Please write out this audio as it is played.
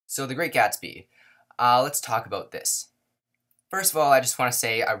So, The Great Gatsby. Let's talk about this. First of all, I just want to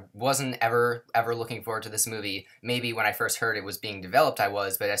say I wasn't ever looking forward to this movie. Maybe when I first heard it was being developed I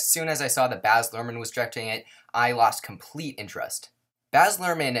was, but as soon as I saw that Baz Luhrmann was directing it, I lost complete interest. Baz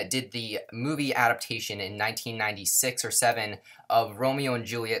Luhrmann did the movie adaptation in 1996 or 7 of Romeo and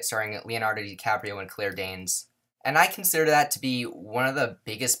Juliet starring Leonardo DiCaprio and Claire Danes. And I consider that to be one of the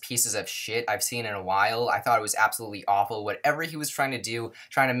biggest pieces of shit I've seen in a while. I thought it was absolutely awful. Whatever he was trying to do,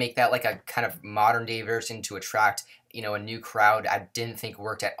 trying to make that like a kind of modern day version to attract, a new crowd, I didn't think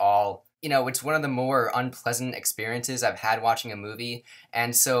worked at all. It's one of the more unpleasant experiences I've had watching a movie.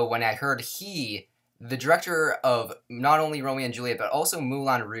 And so when I heard the director of not only Romeo and Juliet, but also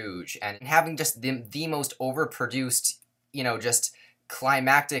Moulin Rouge, and having just the most overproduced, just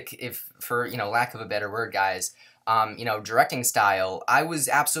climactic, if for, lack of a better word, guys, directing style, I was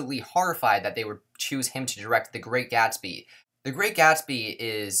absolutely horrified that they would choose him to direct The Great Gatsby. The Great Gatsby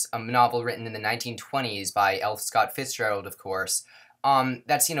is a novel written in the 1920s by L. Scott Fitzgerald, of course.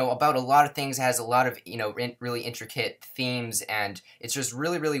 That's, about a lot of things, has a lot of, really intricate themes, and it's just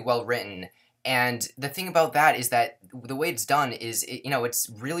really, really well written. And the thing about that is that the way it's done is,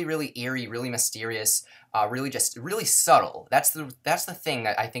 it's really, really eerie, really mysterious, really subtle. That's the thing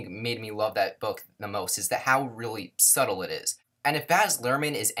that I think made me love that book the most, is that how really subtle it is. And if Baz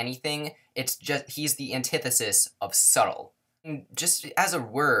Luhrmann is anything, he's the antithesis of subtle. And just as a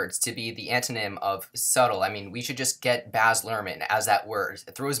word to be the antonym of subtle, I mean, we should just get Baz Luhrmann as that word.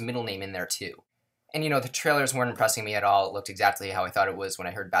 Throw his middle name in there too. And, the trailers weren't impressing me at all. It looked exactly how I thought it was when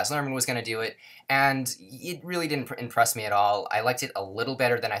I heard Baz Luhrmann was going to do it. And it really didn't impress me at all. I liked it a little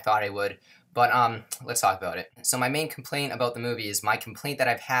better than I thought I would. But, let's talk about it. So my main complaint about the movie is my complaint that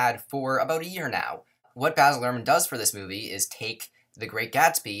I've had for about a year now. What Baz Luhrmann does for this movie is take The Great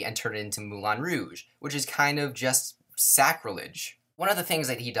Gatsby and turn it into Moulin Rouge, which is kind of just sacrilege. One of the things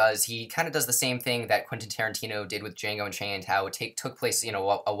that he does, he kind of does the same thing that Quentin Tarantino did with Django Unchained, how it took place,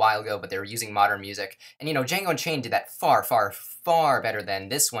 a while ago, but they were using modern music. And, Django Unchained did that far, far, far better than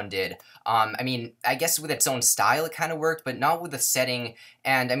this one did. I mean, I guess with its own style it kind of worked, but not with the setting.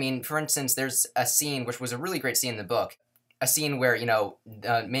 And, I mean, for instance, there's a scene, which was a really great scene in the book, a scene where,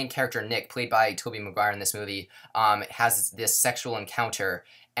 the main character, Nick, played by Tobey Maguire in this movie, has this sexual encounter.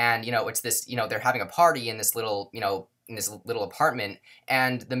 And, it's this, they're having a party in this little, in this little apartment,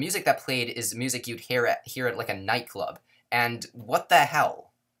 and the music that played is music you'd hear at like a nightclub. And what the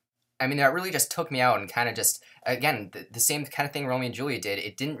hell? I mean, that really just took me out and kind of just, again, the same kind of thing Romeo and Juliet did.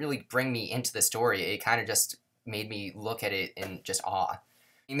 It didn't really bring me into the story. It kind of just made me look at it in just awe. I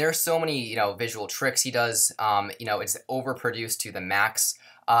mean, there are so many, visual tricks he does. It's overproduced to the max.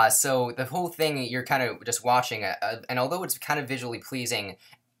 So the whole thing, you're kind of just watching, and although it's kind of visually pleasing,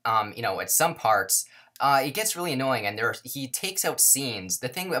 at some parts, it gets really annoying, and he takes out scenes. The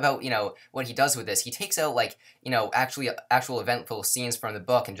thing about, what he does with this, he takes out, like, actual eventful scenes from the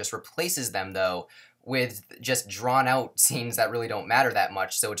book and just replaces them, though, with just drawn-out scenes that really don't matter that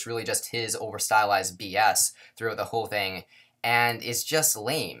much, so it's really just his over-stylized BS throughout the whole thing, and it's just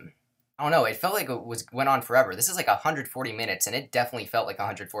lame. I don't know, it felt like it went on forever. This is like 140 minutes, and it definitely felt like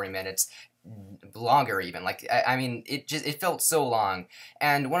 140 minutes. Longer even. Like, I mean, it felt so long.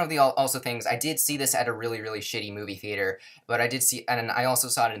 And one of the also things, I did see this at a really, really shitty movie theater, but and I also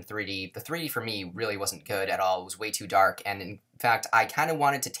saw it in 3D. The 3D for me really wasn't good at all. It was way too dark, and in fact, I kind of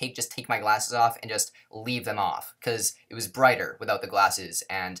wanted to just take my glasses off and just leave them off, because it was brighter without the glasses,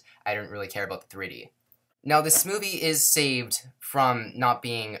 and I didn't really care about the 3D. Now, this movie is saved from not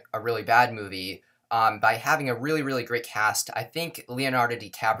being a really bad movie by having a really, really great cast. I think Leonardo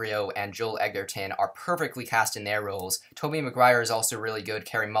DiCaprio and Joel Edgerton are perfectly cast in their roles. Tobey Maguire is also really good.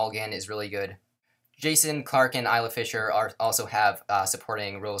 Carey Mulligan is really good. Jason Clarke and Isla Fisher also have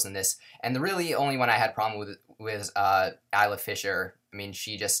supporting roles in this. And the really only one I had a problem with was Isla Fisher. I mean,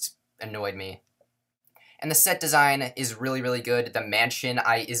 she just annoyed me. And the set design is really, really good. The mansion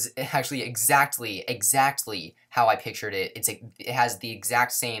is actually exactly how I pictured it. It has the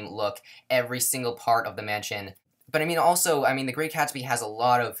exact same look, every single part of the mansion. But I mean, also, The Great Gatsby has a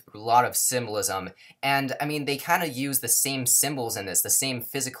lot of symbolism, and I mean, they kind of use the same symbols in this, the same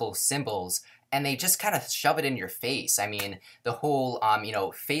physical symbols, and they just kind of shove it in your face. I mean, the whole,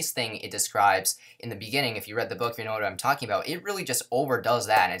 face thing it describes in the beginning, if you read the book, you know what I'm talking about. It really just overdoes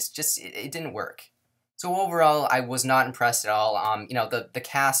that, and it's just, it didn't work. So overall, I was not impressed at all. The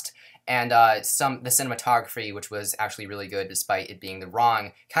cast and the cinematography, which was actually really good despite it being the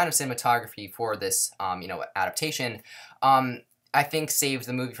wrong kind of cinematography for this, adaptation, I think saved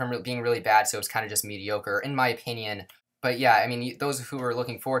the movie from being really bad, so it's kind of just mediocre, in my opinion. But yeah, I mean, those who are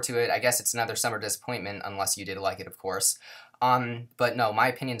looking forward to it, I guess it's another summer disappointment, unless you did like it, of course. But no, my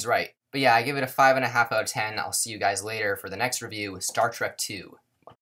opinion's right. But yeah, I give it a 5.5 out of 10. I'll see you guys later for the next review, Star Trek 2.